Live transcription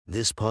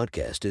This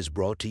podcast is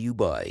brought to you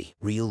by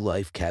Real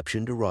Life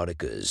Captioned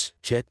Eroticas.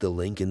 Check the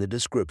link in the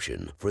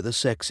description for the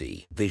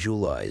sexy,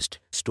 visualized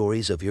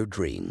stories of your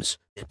dreams.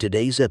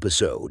 Today's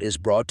episode is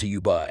brought to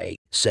you by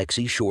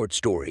Sexy Short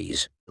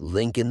Stories.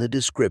 Link in the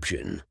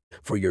description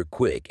for your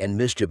quick and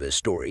mischievous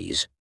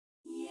stories.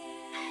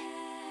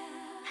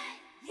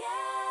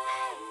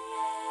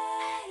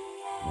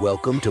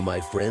 Welcome to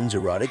my friend's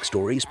Erotic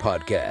Stories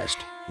podcast,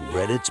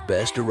 Reddit's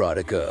Best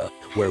Erotica,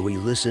 where we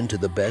listen to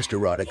the best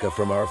erotica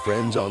from our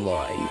friends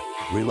online.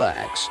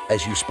 Relax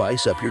as you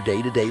spice up your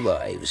day-to-day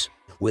lives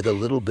with a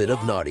little bit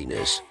of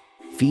naughtiness.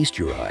 Feast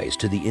your eyes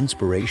to the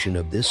inspiration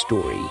of this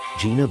story,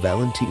 Gina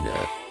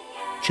Valentina.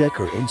 Check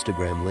her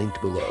Instagram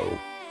linked below.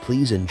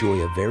 Please enjoy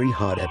a very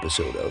hot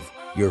episode of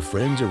Your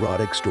Friend's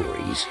Erotic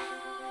Stories.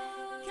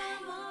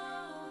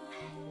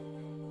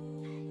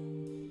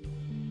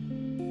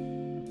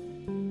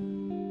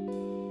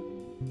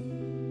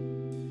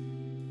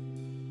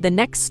 The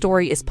next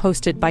story is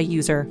posted by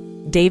user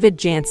David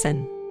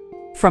Jansen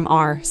from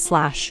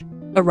r/erotica.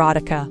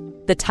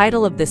 The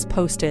title of this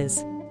post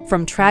is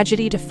From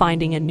Tragedy to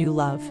Finding a New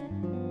Love.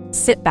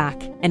 Sit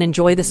back and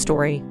enjoy the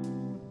story.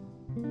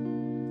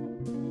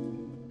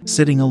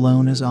 Sitting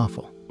alone is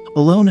awful.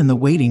 Alone in the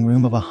waiting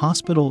room of a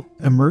hospital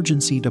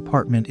emergency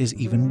department is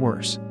even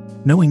worse.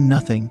 Knowing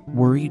nothing,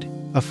 worried,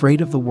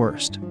 afraid of the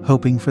worst,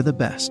 hoping for the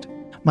best.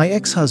 My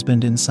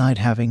ex-husband inside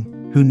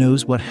having who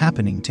knows what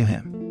happening to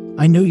him.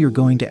 I know you're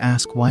going to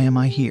ask, why am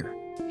I here?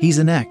 He's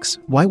an ex,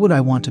 why would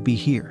I want to be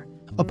here?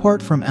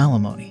 Apart from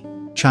alimony,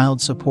 child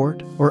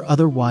support, or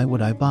other, why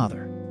would I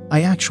bother?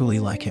 I actually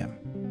like him.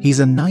 He's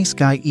a nice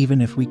guy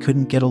even if we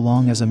couldn't get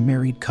along as a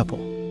married couple.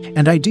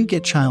 And I do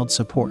get child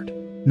support.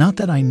 Not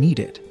that I need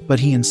it,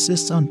 but he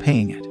insists on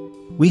paying it.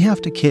 We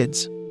have two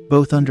kids,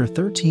 both under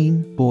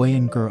 13, boy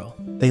and girl.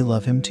 They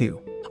love him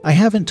too. I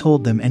haven't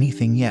told them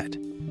anything yet.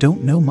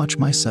 Don't know much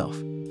myself.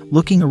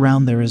 Looking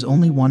around, there is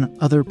only one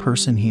other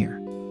person here.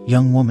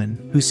 Young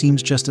woman who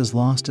seems just as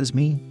lost as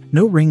me.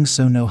 No ring,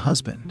 so no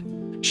husband.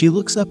 She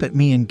looks up at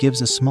me and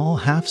gives a small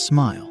half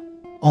smile.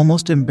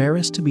 Almost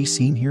embarrassed to be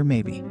seen here,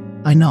 maybe.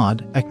 I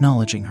nod,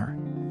 acknowledging her.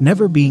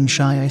 Never being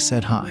shy, I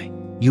said, hi.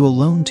 You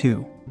alone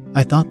too?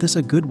 I thought this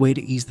a good way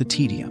to ease the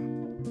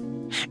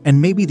tedium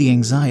and maybe the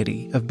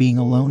anxiety of being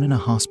alone in a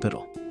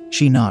hospital.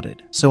 She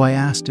nodded, so I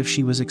asked if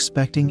she was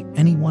expecting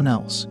anyone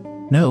else.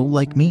 No,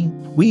 like me.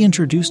 We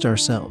introduced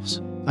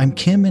ourselves. I'm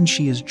Kim and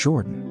she is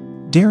Jordan.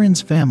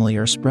 Darren's family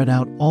are spread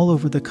out all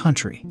over the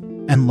country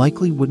and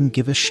likely wouldn't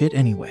give a shit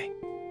anyway.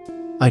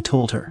 I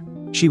told her.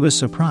 She was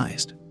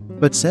surprised,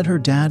 but said her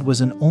dad was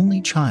an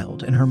only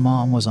child and her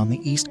mom was on the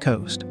East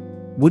Coast.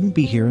 Wouldn't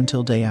be here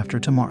until day after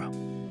tomorrow.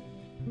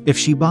 If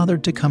she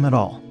bothered to come at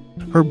all.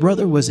 Her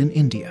brother was in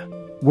India,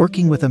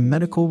 working with a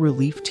medical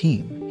relief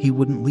team. He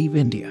wouldn't leave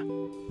India.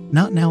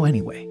 Not now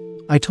anyway.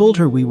 I told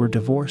her we were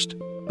divorced,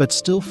 but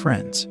still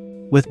friends.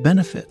 With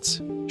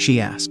benefits, she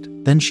asked.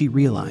 Then she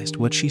realized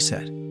what she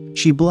said.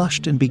 She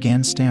blushed and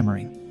began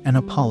stammering an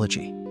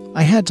apology.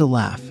 I had to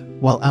laugh.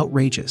 While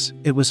outrageous,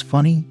 it was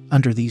funny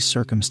under these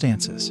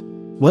circumstances.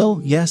 Well,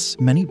 yes,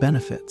 many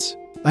benefits.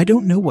 I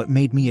don't know what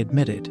made me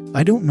admit it.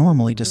 I don't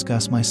normally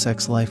discuss my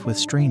sex life with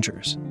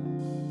strangers.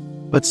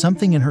 But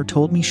something in her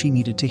told me she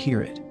needed to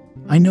hear it.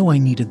 I know I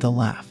needed the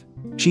laugh.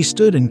 She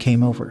stood and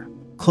came over.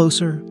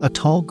 Closer, a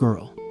tall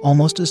girl,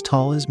 almost as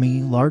tall as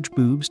me, large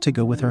boobs to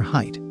go with her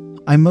height.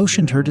 I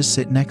motioned her to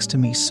sit next to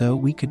me so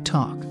we could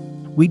talk.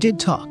 We did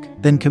talk,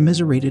 then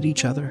commiserated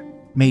each other,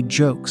 made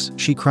jokes.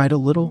 She cried a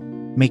little,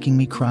 making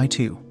me cry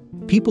too.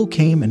 People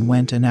came and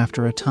went, and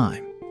after a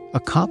time, a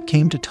cop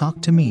came to talk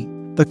to me.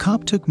 The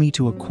cop took me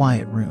to a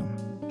quiet room,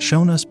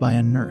 shown us by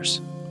a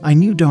nurse. I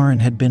knew Darren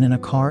had been in a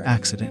car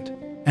accident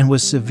and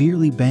was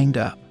severely banged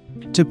up.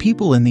 Two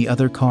people in the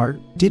other car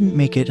didn't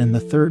make it, and the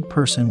third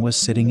person was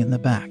sitting in the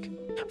back.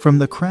 From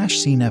the crash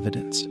scene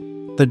evidence,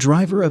 the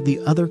driver of the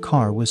other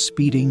car was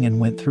speeding and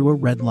went through a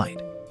red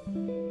light.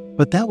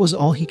 But that was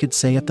all he could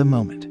say at the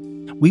moment.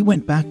 We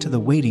went back to the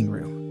waiting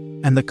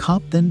room, and the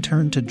cop then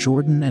turned to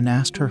Jordan and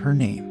asked her her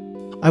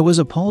name. I was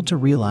appalled to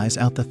realize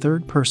out the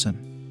third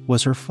person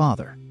was her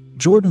father.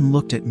 Jordan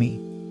looked at me,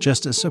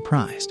 just as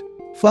surprised.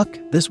 Fuck,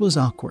 this was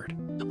awkward.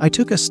 I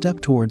took a step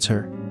towards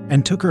her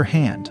and took her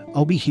hand.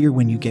 I'll be here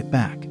when you get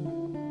back.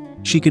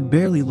 She could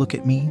barely look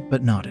at me,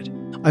 but nodded.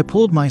 I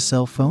pulled my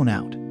cell phone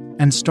out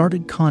and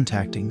started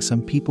contacting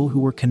some people who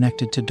were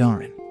connected to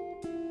Darren.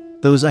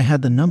 Those I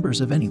had the numbers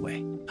of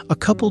anyway. A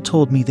couple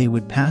told me they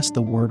would pass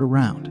the word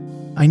around.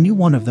 I knew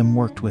one of them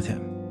worked with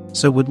him,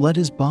 so would let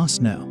his boss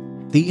know.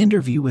 The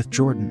interview with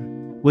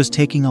Jordan was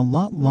taking a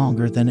lot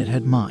longer than it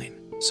had mine.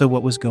 So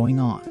what was going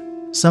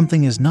on?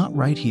 Something is not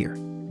right here.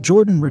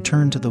 Jordan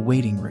returned to the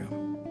waiting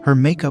room, her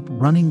makeup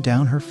running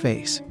down her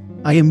face.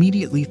 I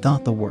immediately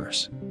thought the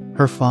worst.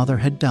 Her father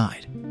had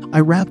died. I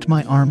wrapped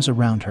my arms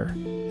around her,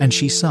 and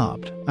she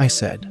sobbed. I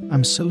said,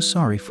 I'm so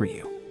sorry for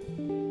you.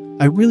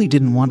 I really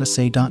didn't want to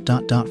say ...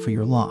 for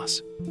your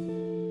loss.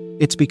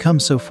 It's become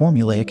so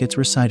formulaic it's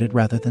recited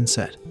rather than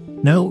said.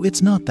 No,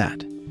 it's not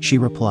that, she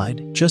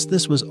replied, just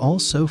this was all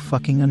so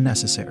fucking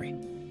unnecessary.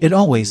 It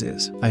always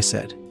is, I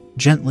said,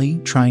 gently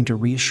trying to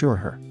reassure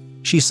her.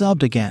 She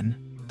sobbed again.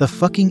 The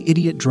fucking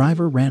idiot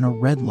driver ran a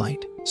red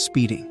light,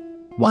 speeding.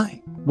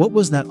 Why? What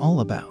was that all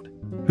about?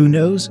 Who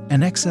knows?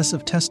 An excess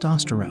of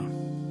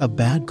testosterone. A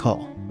bad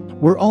call.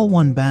 We're all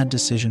one bad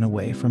decision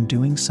away from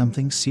doing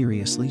something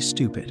seriously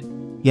stupid.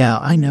 Yeah,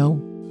 I know,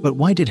 but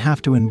why did it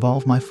have to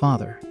involve my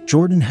father?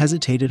 Jordan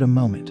hesitated a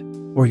moment.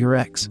 Or your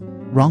ex.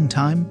 Wrong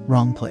time,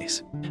 wrong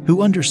place.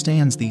 Who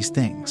understands these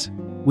things?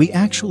 We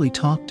actually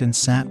talked and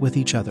sat with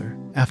each other.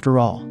 After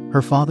all,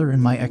 her father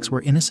and my ex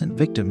were innocent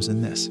victims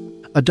in this.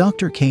 A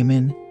doctor came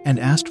in and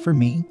asked for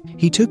me.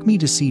 He took me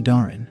to see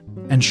Darren,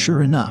 and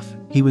sure enough,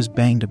 he was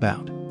banged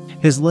about.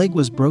 His leg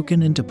was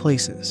broken into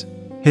places.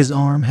 His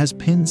arm has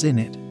pins in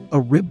it, a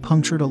rib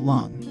punctured a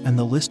lung, and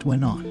the list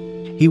went on.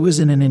 He was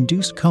in an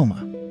induced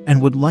coma,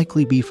 and would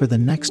likely be for the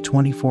next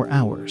 24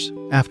 hours.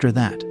 After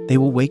that, they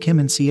will wake him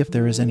and see if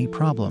there is any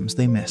problems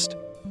they missed.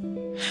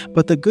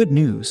 But the good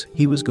news,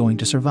 he was going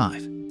to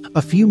survive.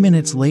 A few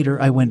minutes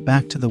later, I went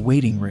back to the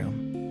waiting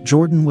room.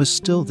 Jordan was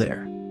still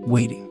there,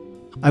 waiting.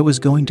 I was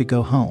going to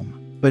go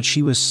home, but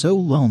she was so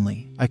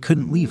lonely, I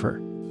couldn't leave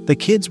her. The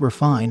kids were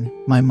fine,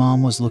 my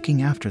mom was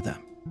looking after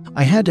them.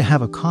 I had to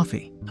have a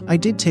coffee. I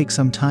did take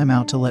some time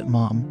out to let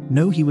mom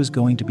know he was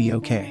going to be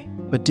okay,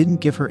 but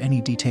didn't give her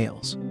any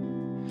details.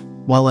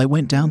 While I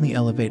went down the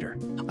elevator,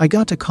 I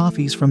got to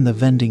coffees from the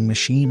vending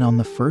machine on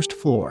the first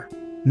floor,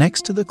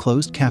 next to the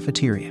closed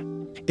cafeteria.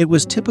 It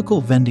was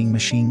typical vending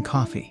machine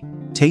coffee.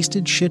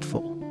 Tasted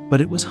shitful,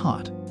 but it was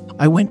hot.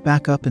 I went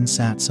back up and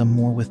sat some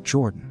more with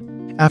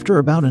Jordan. After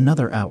about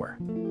another hour,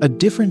 a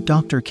different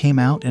doctor came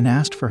out and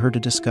asked for her to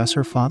discuss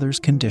her father's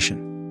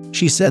condition.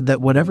 She said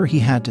that whatever he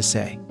had to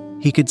say,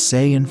 he could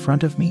say in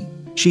front of me.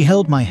 She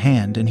held my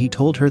hand and he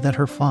told her that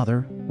her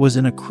father was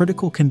in a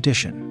critical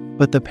condition,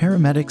 but the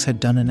paramedics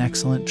had done an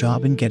excellent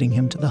job in getting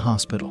him to the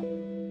hospital.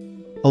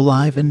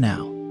 Alive and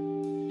now.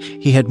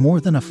 He had more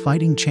than a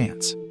fighting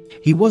chance.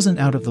 He wasn't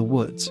out of the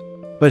woods,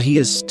 but he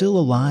is still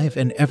alive,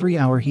 and every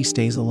hour he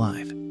stays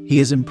alive, he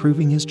is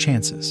improving his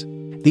chances.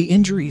 The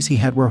injuries he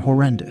had were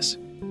horrendous,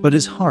 but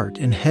his heart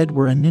and head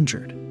were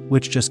uninjured,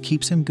 which just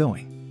keeps him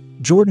going.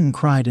 Jordan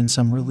cried in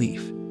some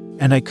relief,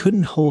 and I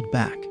couldn't hold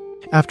back.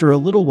 After a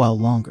little while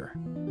longer,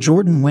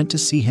 Jordan went to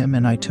see him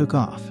and I took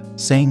off,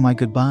 saying my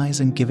goodbyes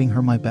and giving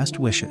her my best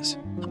wishes.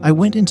 I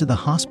went into the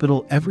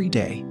hospital every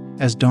day.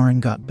 As Darren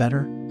got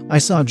better, I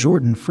saw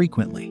Jordan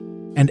frequently,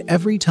 and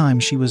every time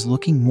she was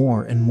looking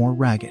more and more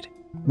ragged.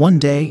 One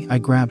day, I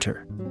grabbed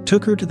her,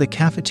 took her to the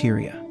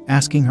cafeteria,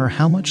 asking her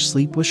how much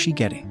sleep was she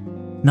getting.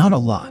 Not a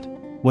lot.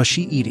 Was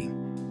she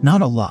eating?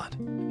 Not a lot.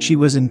 She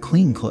was in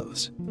clean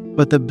clothes,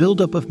 but the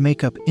buildup of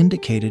makeup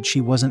indicated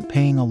she wasn't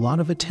paying a lot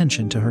of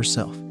attention to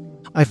herself.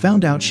 I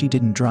found out she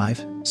didn't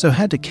drive, so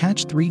had to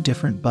catch 3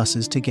 different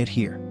buses to get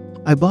here.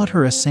 I bought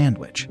her a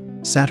sandwich,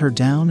 sat her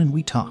down, and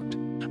we talked.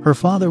 Her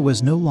father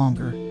was no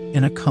longer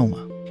in a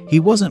coma. He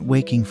wasn't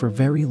waking for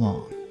very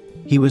long.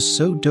 He was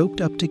so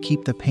doped up to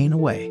keep the pain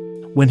away.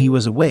 When he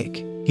was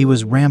awake, he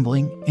was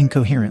rambling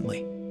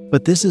incoherently.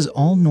 But this is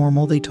all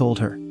normal, they told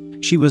her.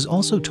 She was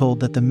also told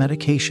that the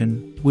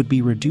medication would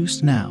be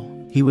reduced now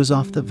he was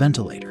off the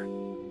ventilator.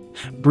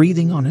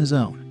 Breathing on his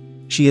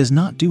own. She is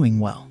not doing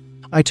well.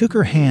 I took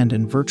her hand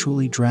and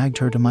virtually dragged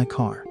her to my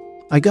car.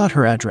 I got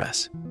her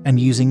address, and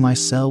using my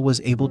cell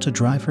was able to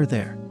drive her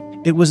there.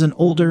 It was an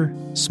older,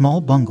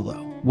 small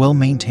bungalow, well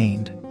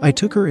maintained. I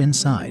took her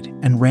inside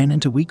and ran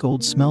into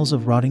week-old smells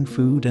of rotting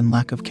food and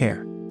lack of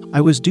care.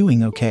 I was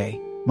doing okay.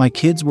 My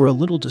kids were a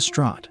little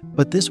distraught,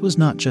 but this was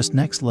not just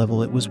next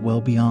level, it was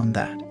well beyond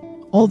that.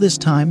 All this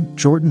time,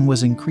 Jordan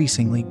was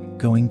increasingly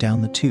going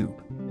down the tube.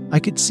 I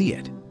could see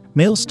it.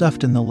 Mail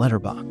stuffed in the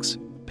letterbox.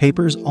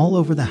 Papers all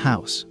over the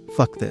house.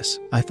 Fuck this,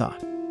 I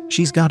thought.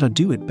 She's gotta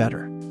do it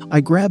better.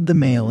 I grabbed the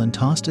mail and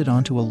tossed it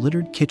onto a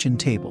littered kitchen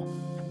table.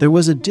 There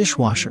was a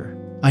dishwasher.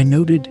 I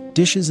noted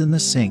dishes in the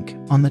sink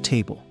on the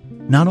table.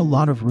 Not a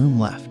lot of room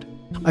left.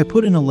 I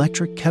put an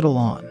electric kettle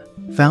on,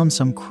 found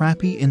some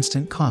crappy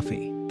instant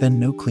coffee, then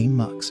no clean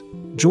mugs.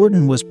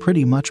 Jordan was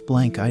pretty much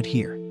blank-eyed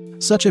here.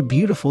 Such a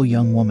beautiful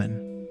young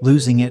woman.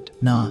 Losing it,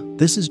 nah,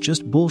 this is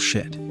just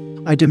bullshit.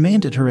 I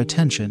demanded her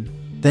attention,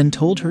 then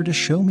told her to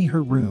show me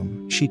her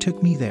room. She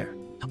took me there.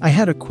 I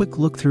had a quick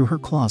look through her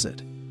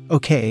closet.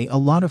 Okay, a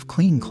lot of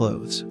clean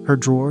clothes, her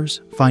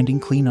drawers, finding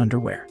clean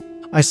underwear.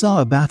 I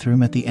saw a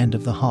bathroom at the end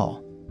of the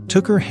hall,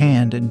 took her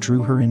hand and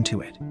drew her into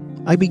it.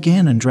 I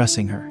began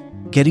undressing her,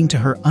 getting to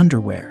her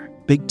underwear.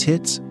 Big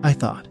tits, I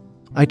thought.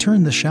 I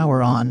turned the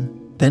shower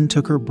on, then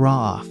took her bra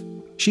off.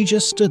 She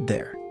just stood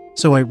there,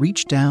 so I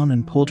reached down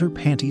and pulled her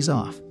panties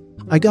off.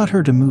 I got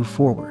her to move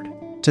forward,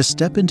 to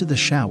step into the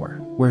shower,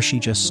 where she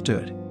just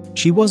stood.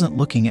 She wasn't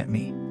looking at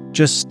me,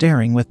 just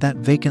staring with that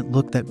vacant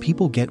look that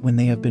people get when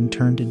they have been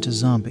turned into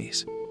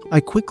zombies. I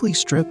quickly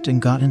stripped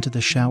and got into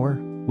the shower.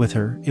 With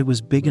her, it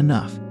was big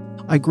enough.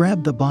 I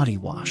grabbed the body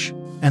wash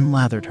and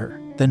lathered her,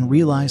 then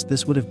realized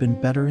this would have been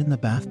better in the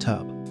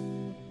bathtub.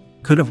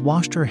 Could have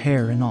washed her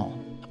hair and all.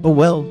 Oh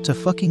well, too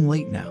fucking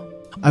late now.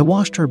 I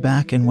washed her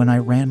back, and when I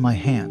ran my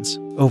hands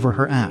over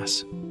her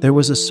ass, There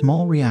was a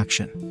small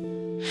reaction,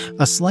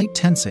 a slight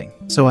tensing,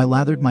 so I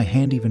lathered my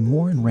hand even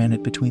more and ran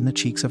it between the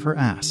cheeks of her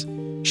ass.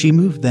 She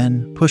moved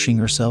then, pushing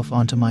herself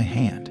onto my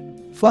hand.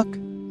 Fuck,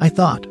 I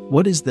thought,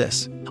 what is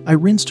this? I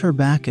rinsed her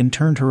back and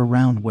turned her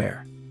around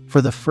where,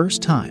 for the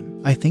first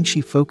time, I think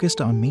she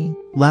focused on me,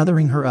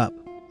 lathering her up.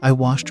 I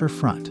washed her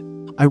front.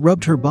 I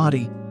rubbed her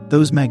body,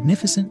 those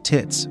magnificent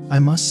tits, I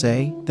must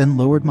say, then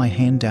lowered my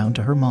hand down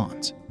to her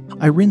mons.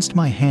 I rinsed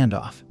my hand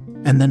off,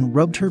 and then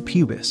rubbed her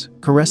pubis,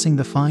 caressing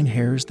the fine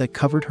hairs that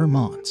covered her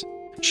mons.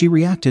 She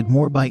reacted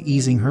more by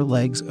easing her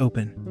legs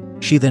open.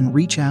 She then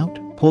reached out,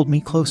 pulled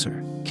me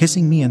closer,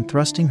 kissing me and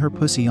thrusting her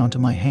pussy onto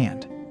my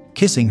hand.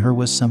 Kissing her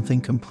was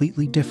something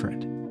completely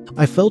different.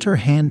 I felt her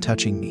hand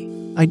touching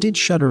me. I did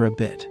shudder a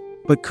bit,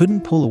 but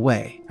couldn't pull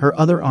away. Her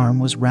other arm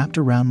was wrapped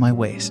around my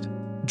waist.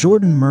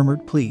 Jordan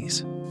murmured,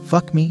 please.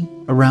 Fuck me,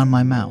 around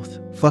my mouth.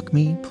 Fuck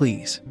me,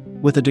 please.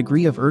 With a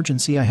degree of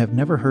urgency I have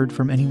never heard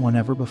from anyone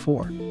ever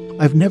before.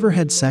 I've never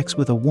had sex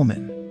with a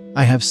woman.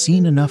 I have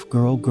seen enough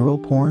girl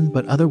porn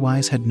but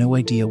otherwise had no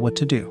idea what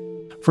to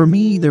do. For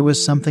me, there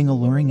was something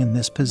alluring in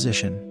this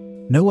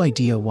position. No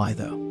idea why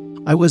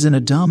though. I was in a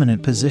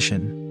dominant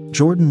position.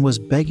 Jordan was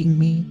begging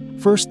me.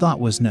 First thought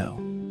was no.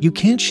 You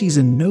can't, she's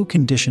in no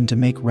condition to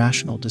make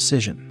rational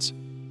decisions.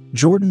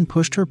 Jordan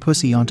pushed her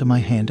pussy onto my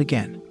hand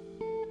again,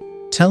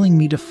 telling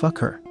me to fuck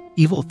her.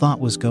 Evil thought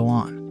was go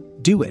on.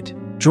 Do it.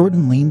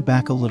 Jordan leaned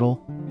back a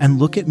little and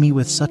looked at me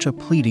with such a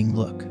pleading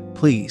look.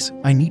 Please,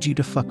 I need you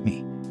to fuck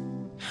me.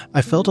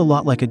 I felt a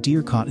lot like a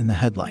deer caught in the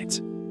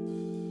headlights.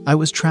 I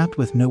was trapped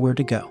with nowhere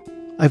to go.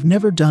 I've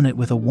never done it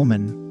with a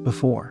woman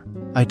before,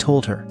 I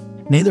told her.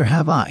 Neither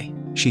have I,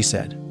 she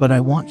said, but I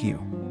want you.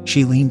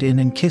 She leaned in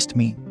and kissed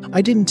me.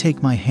 I didn't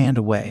take my hand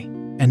away,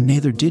 and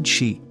neither did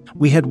she.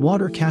 We had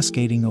water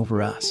cascading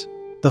over us.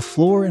 The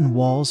floor and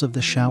walls of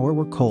the shower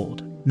were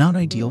cold, not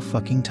ideal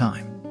fucking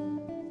time.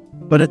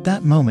 But at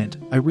that moment,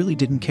 I really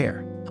didn't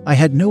care. I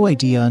had no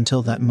idea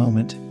until that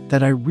moment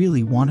that I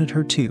really wanted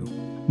her to.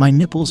 My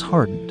nipples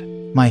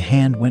hardened. My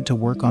hand went to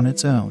work on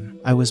its own.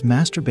 I was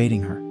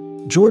masturbating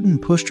her. Jordan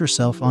pushed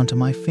herself onto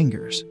my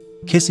fingers,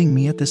 kissing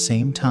me at the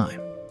same time.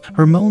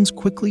 Her moans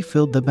quickly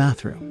filled the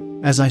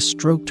bathroom as I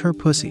stroked her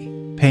pussy,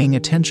 paying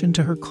attention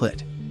to her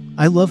clit.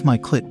 I love my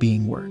clit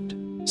being worked,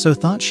 so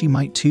thought she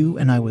might too,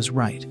 and I was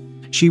right.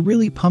 She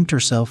really pumped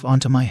herself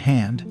onto my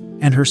hand,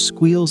 and her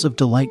squeals of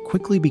delight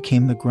quickly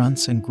became the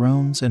grunts and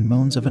groans and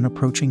moans of an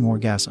approaching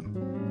orgasm.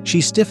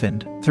 She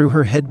stiffened, threw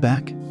her head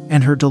back,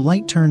 and her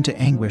delight turned to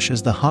anguish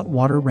as the hot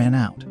water ran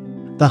out.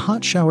 The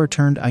hot shower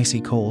turned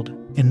icy cold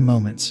in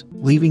moments,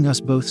 leaving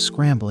us both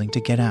scrambling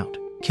to get out,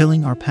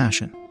 killing our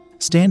passion.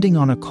 Standing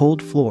on a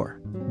cold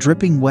floor,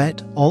 dripping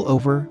wet all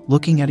over,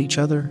 looking at each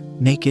other,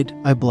 naked,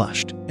 I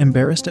blushed,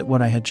 embarrassed at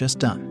what I had just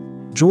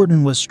done.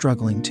 Jordan was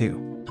struggling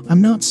too.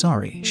 I'm not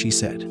sorry, she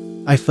said.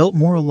 I felt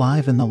more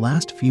alive in the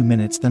last few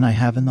minutes than I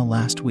have in the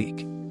last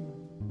week.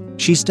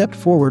 She stepped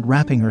forward,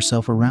 wrapping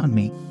herself around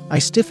me. I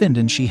stiffened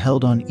and she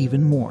held on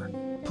even more.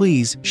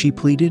 Please, she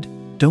pleaded,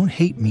 don't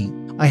hate me.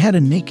 I had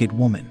a naked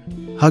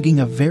woman, hugging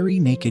a very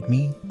naked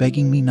me,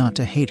 begging me not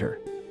to hate her.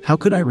 How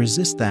could I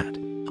resist that?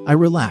 I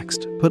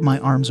relaxed, put my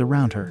arms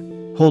around her,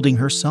 holding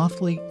her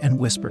softly, and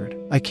whispered,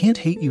 I can't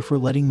hate you for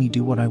letting me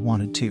do what I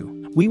wanted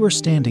to. We were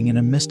standing in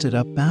a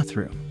misted-up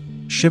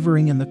bathroom,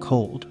 shivering in the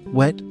cold,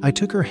 wet. I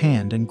took her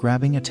hand and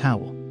grabbing a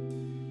towel,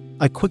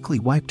 I quickly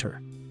wiped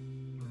her,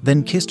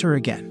 then kissed her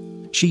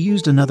again. She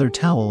used another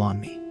towel on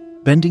me,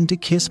 bending to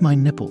kiss my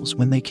nipples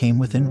when they came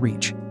within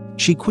reach.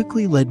 She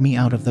quickly led me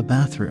out of the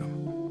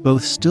bathroom,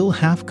 both still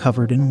half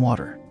covered in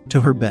water, to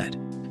her bed.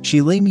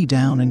 She lay me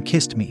down and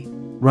kissed me,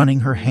 running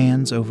her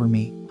hands over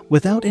me.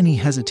 Without any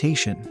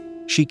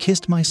hesitation, she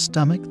kissed my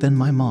stomach, then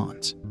my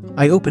mons.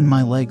 I opened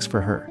my legs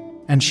for her,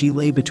 and she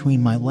lay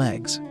between my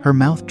legs, her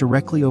mouth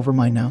directly over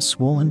my now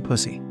swollen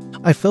pussy.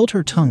 I felt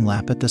her tongue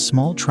lap at the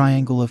small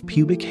triangle of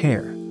pubic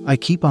hair I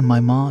keep on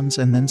my mons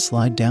and then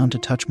slide down to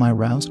touch my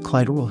roused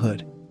clitoral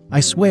hood. I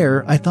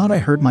swear, I thought I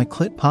heard my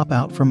clit pop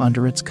out from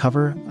under its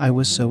cover. I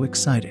was so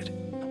excited.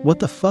 What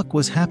the fuck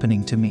was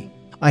happening to me?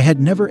 I had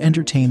never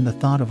entertained the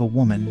thought of a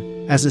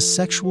woman as a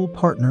sexual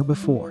partner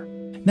before.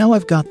 Now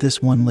I've got this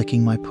one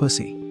licking my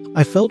pussy.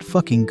 I felt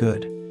fucking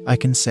good, I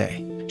can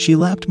say. She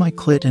lapped my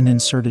clit and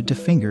inserted two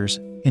fingers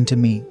into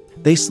me.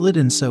 They slid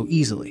in so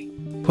easily,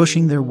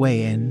 pushing their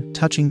way in,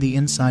 touching the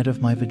inside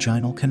of my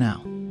vaginal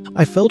canal.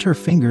 I felt her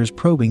fingers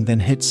probing, then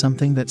hit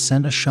something that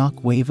sent a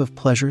shock wave of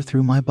pleasure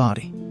through my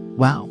body.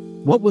 Wow,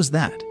 what was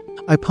that?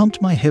 I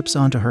pumped my hips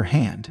onto her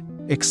hand,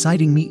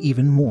 exciting me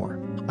even more.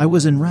 I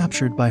was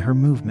enraptured by her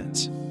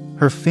movements,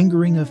 her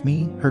fingering of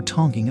me, her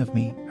tonguing of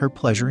me, her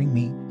pleasuring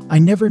me. I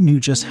never knew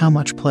just how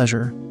much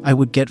pleasure I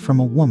would get from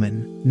a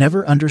woman,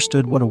 never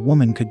understood what a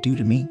woman could do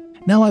to me.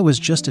 Now I was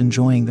just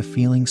enjoying the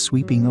feeling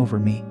sweeping over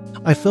me.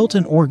 I felt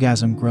an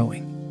orgasm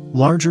growing,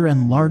 larger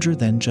and larger,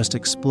 then just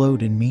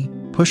explode in me,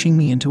 pushing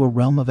me into a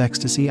realm of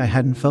ecstasy I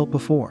hadn't felt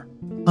before.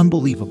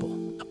 Unbelievable.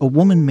 A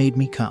woman made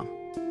me come.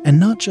 And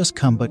not just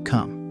come, but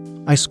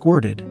come. I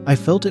squirted. I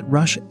felt it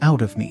rush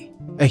out of me.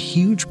 A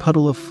huge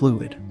puddle of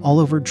fluid all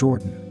over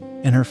Jordan.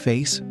 in her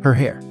face, her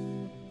hair.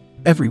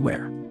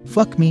 Everywhere.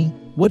 Fuck me,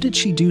 what did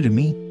she do to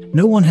me?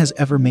 No one has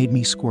ever made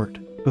me squirt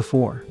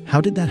before.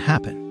 How did that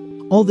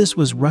happen? All this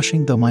was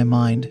rushing through my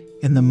mind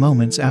in the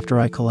moments after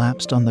I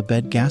collapsed on the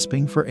bed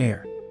gasping for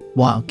air.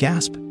 Wow,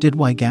 gasp, did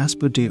why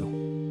gasp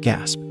do?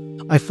 Gasp.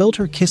 I felt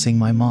her kissing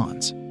my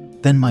mons,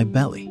 then my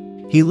belly.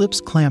 Her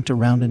lips clamped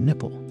around a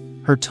nipple.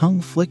 Her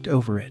tongue flicked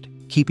over it,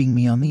 keeping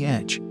me on the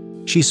edge.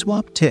 She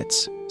swapped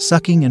tits,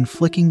 sucking and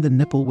flicking the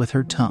nipple with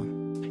her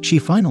tongue. She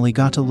finally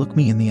got to look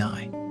me in the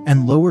eye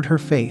and lowered her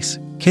face,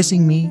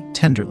 kissing me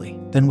tenderly,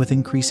 then with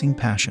increasing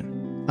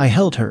passion. I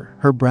held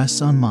her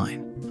breasts on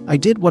mine. I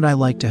did what I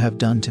like to have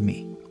done to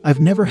me. I've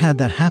never had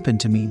that happen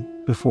to me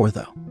before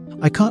though.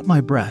 I caught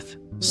my breath,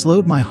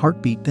 slowed my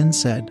heartbeat, then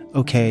said,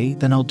 "Okay,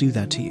 then I'll do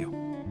that to you.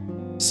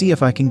 See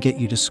if I can get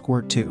you to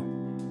squirt too."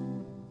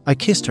 I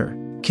kissed her.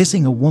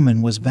 Kissing a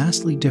woman was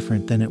vastly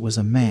different than it was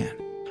a man.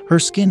 Her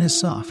skin is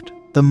soft.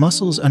 The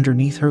muscles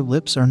underneath her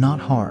lips are not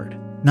hard,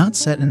 not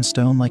set in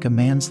stone like a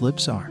man's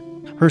lips are.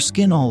 Her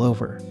skin all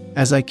over.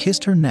 As I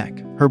kissed her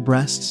neck, her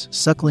breasts,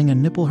 suckling a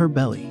nipple, her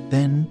belly,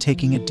 then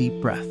taking a deep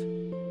breath.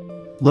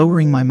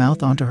 Lowering my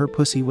mouth onto her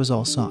pussy was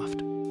all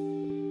soft.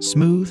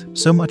 Smooth,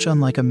 so much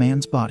unlike a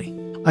man's body.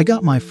 I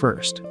got my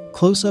first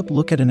close-up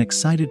look at an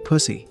excited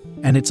pussy,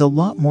 and it's a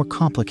lot more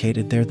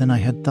complicated there than I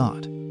had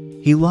thought.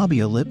 Her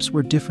labia lips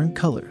were different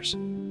colors.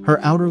 Her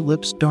outer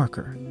lips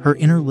darker, her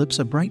inner lips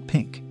a bright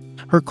pink.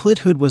 Her clit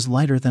hood was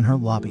lighter than her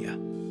labia,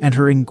 and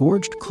her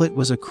engorged clit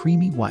was a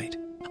creamy white.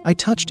 I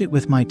touched it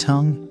with my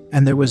tongue,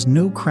 and there was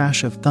no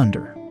crash of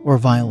thunder, or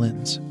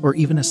violins, or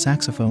even a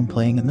saxophone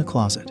playing in the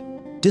closet.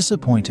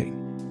 Disappointing,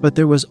 but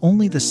there was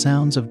only the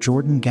sounds of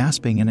Jordan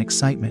gasping in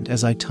excitement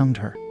as I tongued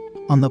her.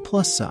 On the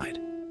plus side,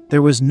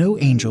 there was no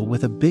angel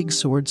with a big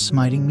sword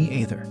smiting me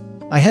either.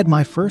 I had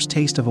my first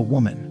taste of a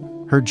woman,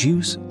 her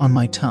juice on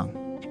my tongue.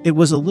 It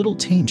was a little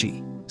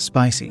tangy,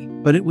 spicy,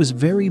 but it was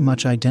very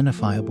much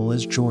identifiable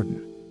as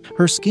Jordan.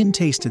 Her skin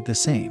tasted the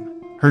same.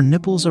 Her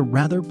nipples a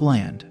rather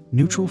bland,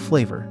 neutral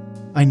flavor,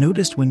 I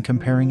noticed when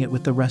comparing it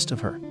with the rest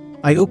of her.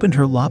 I opened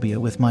her labia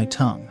with my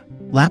tongue,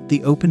 lapped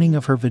the opening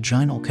of her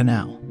vaginal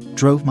canal,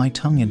 drove my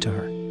tongue into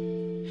her.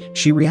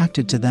 She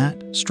reacted to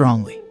that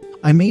strongly.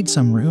 I made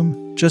some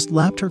room, just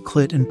lapped her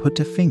clit and put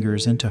 2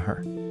 fingers into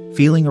her,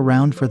 feeling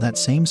around for that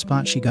same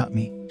spot she got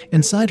me.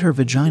 Inside her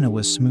vagina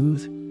was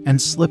smooth and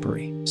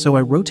slippery, so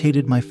I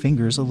rotated my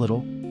fingers a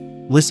little,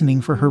 listening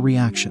for her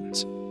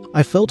reactions.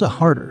 I felt a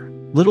harder,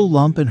 little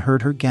lump and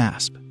heard her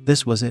gasp.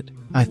 This was it,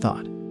 I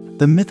thought.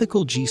 The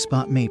mythical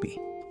G-spot maybe.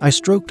 I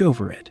stroked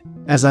over it.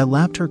 As I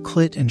lapped her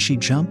clit and she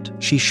jumped,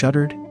 she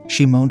shuddered,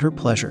 she moaned her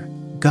pleasure.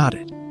 Got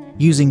it.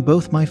 Using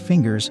both my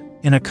fingers,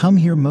 in a come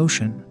here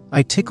motion,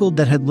 I tickled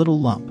that had little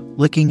lump,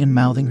 licking and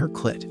mouthing her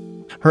clit.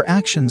 Her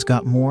actions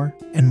got more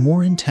and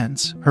more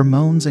intense. Her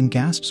moans and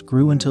gasps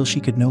grew until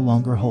she could no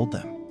longer hold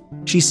them.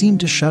 She seemed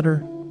to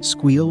shudder,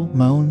 squeal,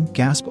 moan,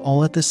 gasp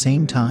all at the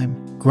same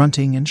time,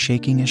 grunting and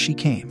shaking as she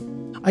came.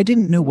 I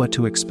didn't know what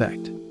to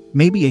expect.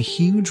 Maybe a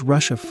huge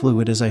rush of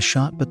fluid as I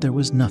shot, but there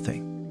was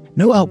nothing.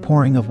 No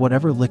outpouring of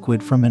whatever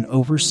liquid from an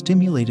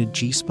overstimulated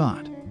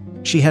G-spot.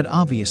 She had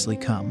obviously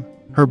come.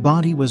 Her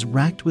body was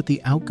racked with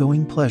the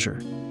outgoing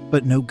pleasure,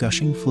 but no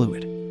gushing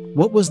fluid.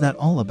 What was that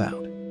all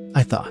about?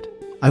 I thought.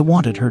 I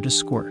wanted her to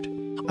squirt.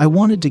 I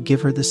wanted to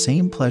give her the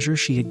same pleasure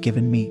she had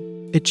given me.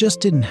 It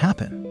just didn't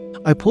happen.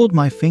 I pulled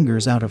my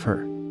fingers out of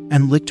her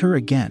and licked her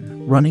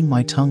again, running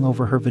my tongue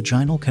over her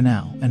vaginal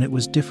canal, and it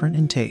was different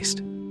in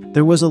taste.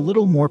 There was a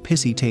little more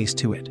pissy taste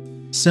to it,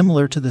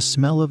 similar to the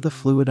smell of the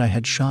fluid I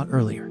had shot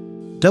earlier.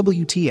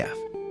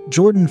 WTF.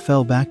 Jordan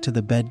fell back to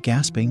the bed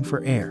gasping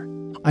for air.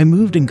 I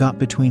moved and got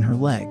between her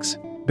legs,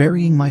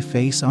 burying my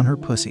face on her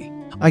pussy.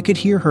 I could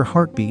hear her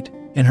heartbeat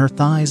in her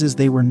thighs as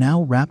they were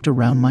now wrapped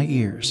around my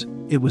ears.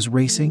 It was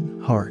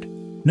racing hard.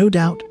 No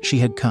doubt she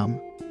had come,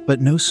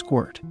 but no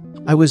squirt.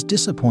 I was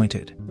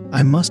disappointed.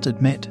 I must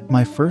admit,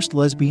 my first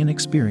lesbian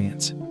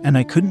experience, and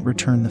I couldn't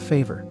return the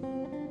favor.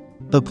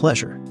 The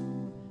pleasure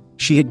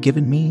she had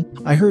given me,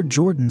 I heard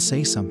Jordan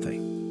say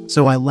something.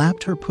 So I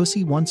lapped her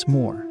pussy once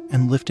more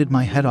and lifted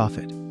my head off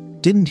it.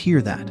 Didn't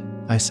hear that,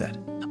 I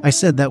said. I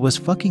said that was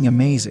fucking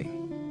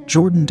amazing.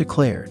 Jordan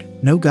declared,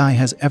 no guy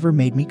has ever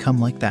made me come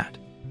like that.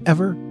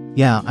 Ever?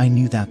 Yeah, I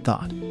knew that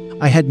thought.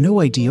 I had no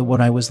idea what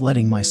I was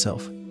letting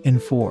myself in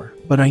for,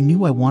 but I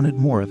knew I wanted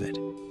more of it.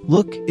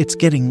 Look, it's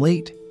getting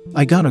late.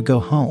 I gotta go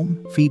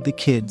home, feed the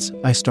kids,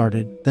 I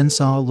started, then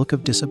saw a look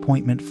of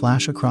disappointment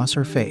flash across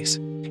her face.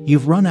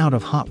 You've run out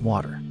of hot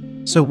water.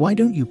 So why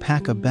don't you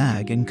pack a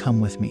bag and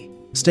come with me?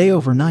 Stay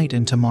overnight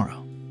and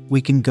tomorrow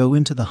we can go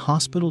into the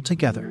hospital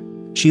together.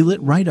 She lit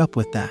right up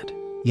with that.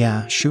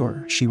 Yeah,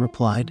 sure, she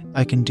replied,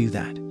 I can do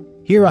that.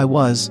 Here I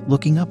was,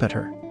 looking up at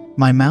her,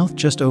 my mouth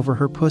just over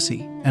her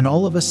pussy, and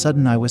all of a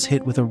sudden I was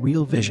hit with a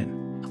real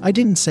vision. I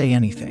didn't say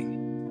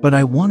anything, but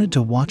I wanted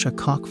to watch a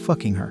cock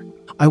fucking her.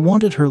 I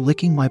wanted her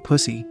licking my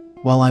pussy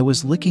while I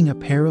was licking a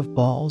pair of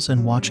balls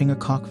and watching a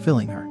cock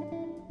filling her.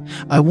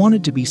 I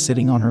wanted to be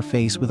sitting on her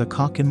face with a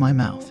cock in my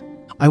mouth.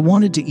 I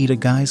wanted to eat a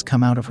guy's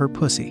cum out of her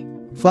pussy.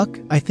 Fuck,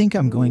 I think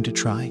I'm going to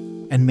try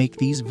and make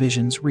these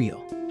visions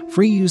real.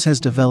 Free-use has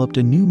developed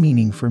a new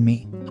meaning for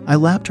me. I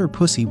lapped her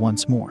pussy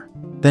once more,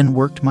 then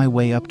worked my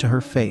way up to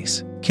her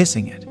face,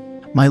 kissing it.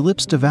 My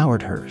lips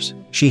devoured hers.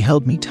 She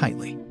held me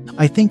tightly.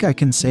 I think I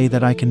can say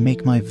that I can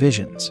make my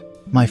visions,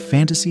 my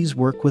fantasies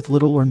work with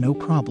little or no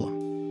problem.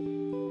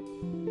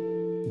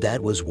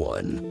 That was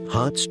one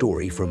hot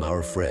story from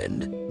our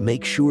friend.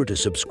 Make sure to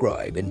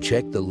subscribe and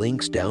check the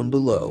links down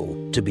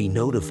below to be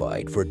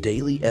notified for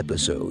daily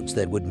episodes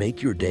that would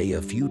make your day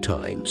a few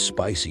times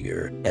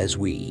spicier as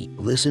we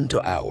listen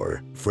to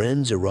our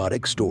friends'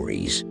 erotic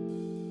stories.